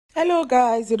Hello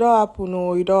guys, it don't happen,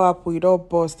 no, it don't happen, it don't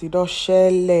bust, it don't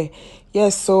shell.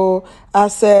 Yes, so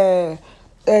as they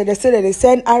say that they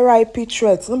send RIP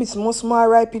threats, no be small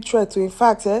RIP threat. So in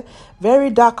fact,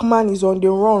 Verydarkman is on the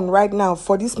run right now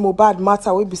for this Mohbad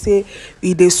matter. We be say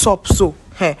it dey sup so.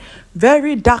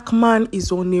 Verydarkman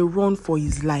is on a run for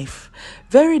his life.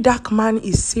 Verydarkman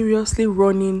is seriously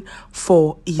running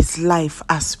for his life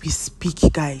as we speak,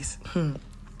 guys.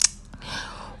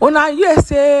 Una hear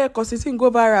say cause it go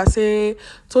viral say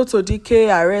Tonto Dikeh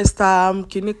arrest am,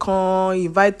 kini kan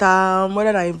invite am,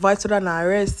 whether na invite whether na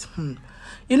arrest.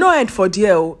 E no end for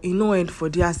there o, e no end for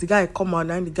there. As the guy come out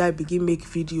and the guy begin make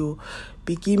video,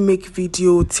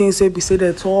 things wey be say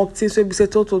they talk, things wey be say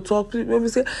Tonto talk, wey be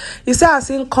say he say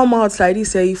as him come out like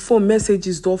this, he phone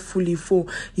messages don fully phone.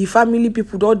 His family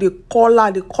people don dey call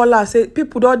her, say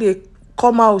people don dey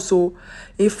come out. So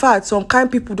in fact, some kind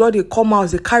people don dey come out,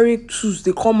 they carry tools,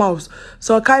 they come out.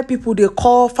 Some kind people they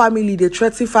call family, they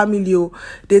threaten family.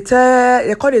 They tell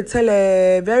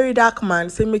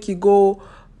Verydarkman say make he go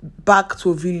back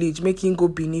to village, make him go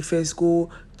Benin first,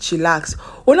 go chillax.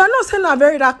 Una know say na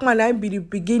Verydarkman I be the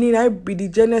beginning, I be the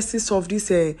genesis of this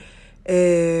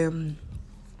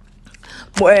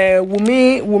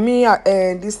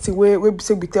Wumi this thing we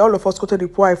say we tell all of us go to the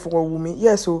poor for Wumi.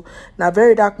 Yes, so now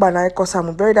Verydarkman I cause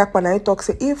am Verydarkman I talk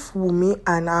say if Wumi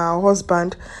and her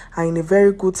husband are in a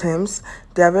very good terms,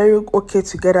 they are very okay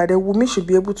together, then Wumi should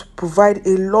be able to provide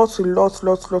a lot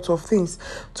of things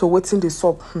to waiting the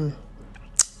sub.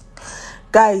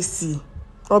 Guys, see,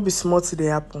 not be smart they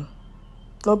happen.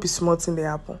 Not be smart they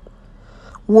happen.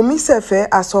 Wumi sef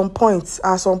at some point,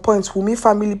 Wumi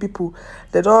family people,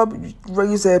 they don't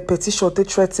use a petition to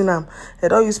threaten them. They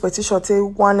don't use petition to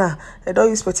wanna. They don't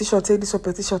use petition to this or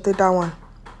petition to that one.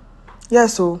 Yeah,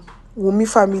 so Wumi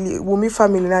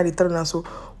family now they tell us so.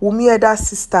 Wumi elder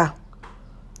sister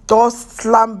just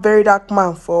slam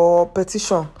Verydarkman for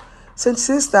petition.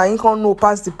 Since now he can't know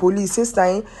past the police. Since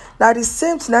now the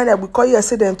same thing that we call you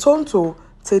say then Tonto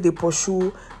say they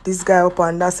pursue this guy up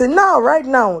and down. Say now, right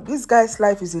now, this guy's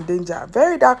life is in danger.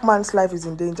 Verydarkman's life is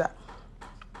in danger.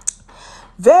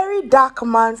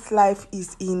 Verydarkman's life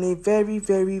is in a very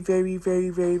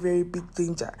big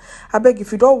danger. I beg,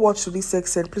 if you don't watch to this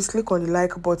section, please click on the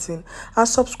like button and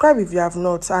subscribe if you have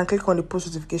not, and click on the post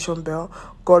notification bell.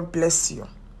 God bless you.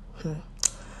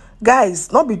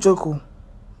 Guys, not be joke.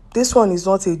 This one is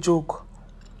not a joke.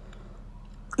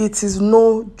 It is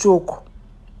no joke.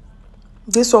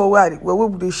 This one where we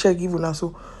would they share give una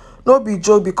so no be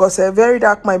joke, because a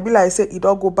Verydarkman be like say he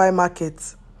don't go buy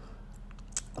market,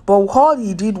 but all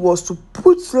he did was to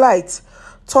touchlight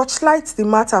the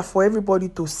matter for everybody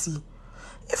to see.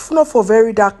 If not for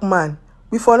Verydarkman,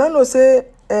 we for no know say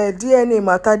DNA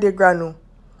matter dey grano,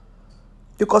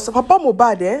 because Papa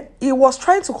Mohbad he was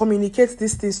trying to communicate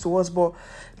these things to us, but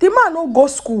the man no go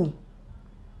school.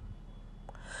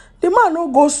 The man no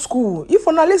go school. If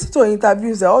you listen to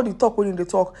interviews, all the talk when they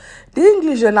talk, the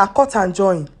English na cut and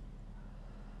join.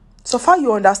 So far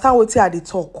you understand what they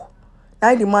talk.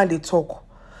 Now the man they talk.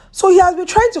 So he has been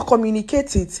trying to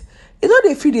communicate it. You know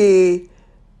they feel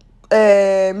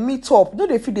the meet up. You know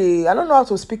they feel the I don't know how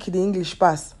to speak in the English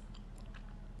pass.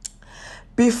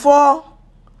 Before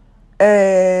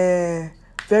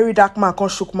Verydarkman can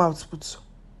shook mouth put.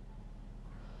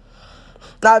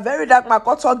 Now Verydarkman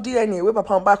can talk DNA. We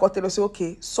Papa Mohbad can tell us say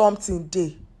okay, something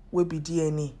dey will be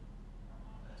DNA.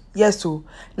 Yes, so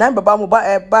now Papa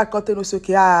Mohbad can tell us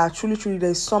okay, truly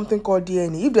there is something called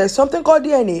DNA. If there is something called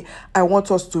DNA, I want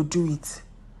us to do it.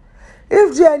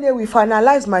 If DNA we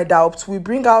finalize my doubts, we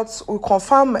bring out, we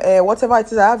confirm whatever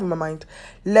it is I have in my mind,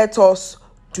 let us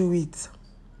do it.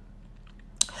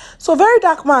 So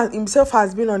Verydarkman himself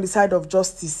has been on the side of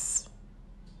justice.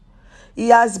 He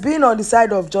has been on the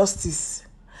side of justice.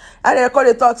 And they call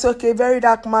the talk, okay,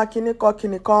 Verydarkman, kini,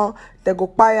 they go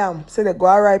buy him, say they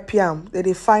go RIP him,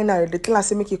 they find out, they tell us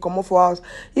say make he come up for house.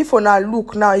 If you now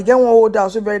look now, you get one old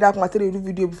house, so Verydarkman tell you do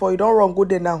video before, you don't run, go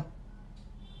there now.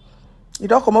 You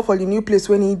don't come up for the new place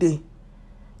when he dey.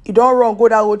 You don't run, go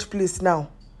that old place now.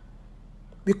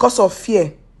 Because of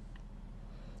fear.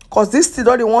 Because this still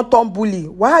don't they want to bully.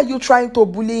 Why are you trying to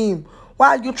bully him?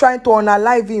 Why are you trying to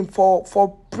unalive him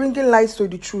for bringing light to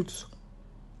the truth?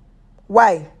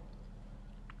 Why?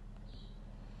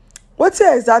 What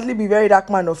exactly be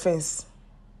Verydarkman offense?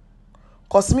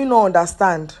 Because me no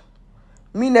understand.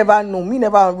 Me never know. Me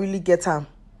never really get him.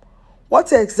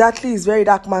 What exactly is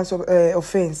Verydarkman's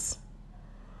offense?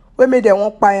 Where made they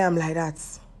want buy him like that?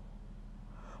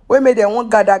 Where made they want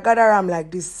gather him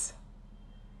like this?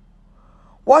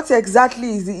 What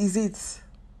exactly is it?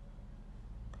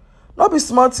 Not be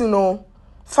smart, you know.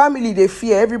 Family they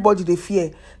fear, everybody they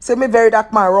fear. Say me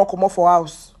Verydarkman run comot for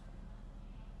house.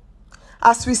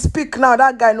 As we speak now,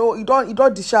 that guy no, he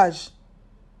don't discharge.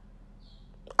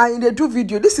 And they do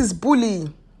video. This is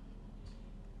bullying.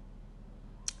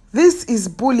 This is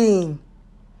bullying.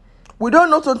 We don't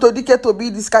know Tonto Dikeh to be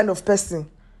this kind of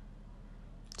person.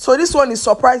 So this one is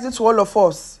surprising to all of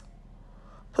us.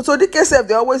 Tonto Dikeh said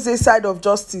they always say side of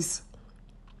justice.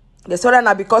 The son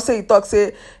na because he talk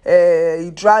say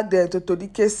he dragged Tonto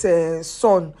Dikeh's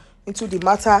son into the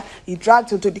matter. He dragged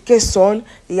Tonto Dikeh's son.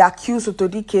 He accused Tonto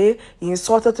Dikeh. He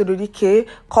insulted Tonto Dikeh.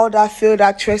 Called her failed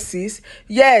actresses.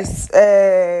 Yes,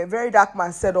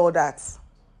 Verydarkman said all that.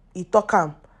 He talk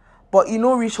him, but he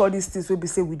no reach all these things. We be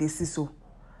say we dey see so.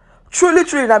 Truly,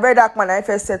 na Verydarkman I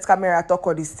first set camera talk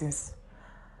all these things.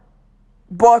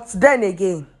 But then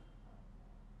again,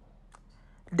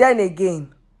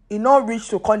 e not reach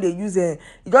to come they use it.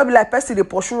 You don't be like person they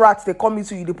pursue rats, they come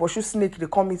into you, they pursue snake, they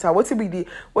come into. What will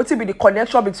be the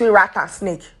connection between rat and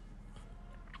snake?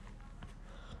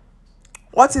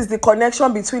 What is the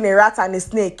connection between a rat and a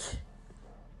snake?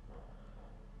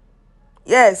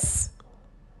 Yes.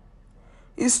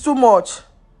 It's too much.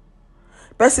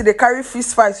 Person they carry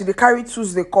fist fights, they carry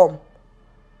tools, they come.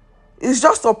 It's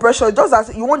just oppression. Just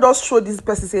as you won't just show this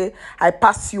person say, I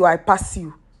pass you, I pass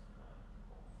you.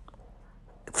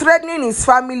 Threatening his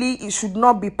family, it should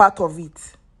not be part of it.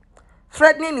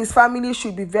 Threatening his family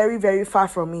should be very, very far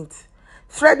from it.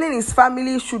 Threatening his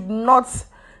family should not,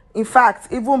 in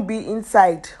fact, even be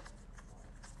inside.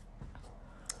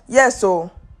 Yes, so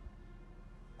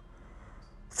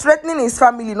threatening his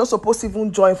family not supposed to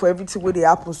even join for everything where they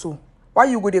happen. So why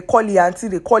you go they call your auntie,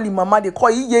 they call your mama, they call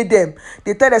you them.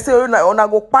 They tell they say on a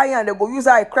go cry and they go use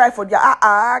her I cry for their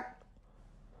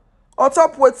on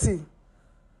top waiting.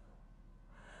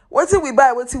 Waiting we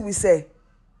buy, waiting we say.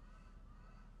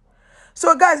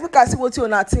 So guys, we can see what you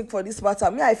wanna think for this matter.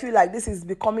 Me, I feel like this is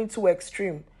becoming too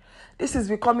extreme. This is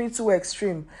becoming too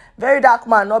extreme.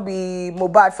 Verydarkman not be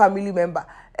Mohbad family member.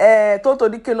 Tonto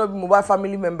Dikeh not be Mohbad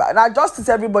family member. Now justice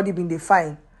everybody been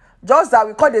defined. Just that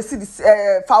we call they see this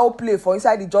foul play for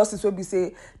inside the justice where we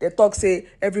say they talk say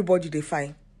everybody they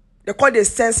fine. They call they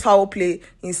sense foul play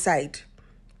inside.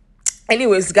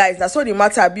 Anyways, guys, that's all the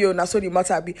matter be. That's all the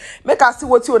matter be. Make us see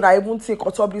what you wanna even think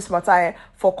on top this matter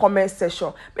for comment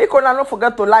section. Make una not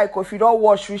forget to like, or if you don't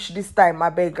watch reach this time, I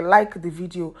beg like the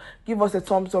video, give us a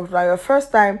thumbs up. Now your first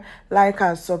time, like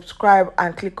and subscribe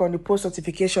and click on the post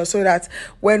notification so that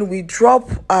when we drop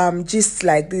gist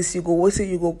like this, you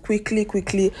go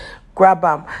quickly grab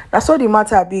them. That's all the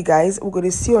matter be, guys. We're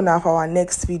gonna see you now for our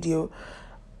next video.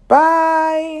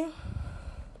 Bye.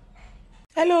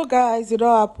 Hello guys, it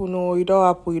don't happen, no, it don't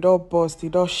happen, it don't bust,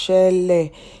 it don't shell.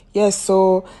 Yes,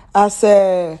 so as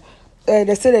they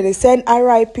say that they send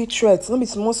RIP threats. No,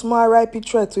 it's small RIP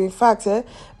threats. So in fact,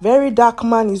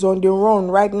 Verydarkman is on the run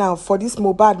right now for this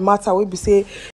Mohbad matter. We be say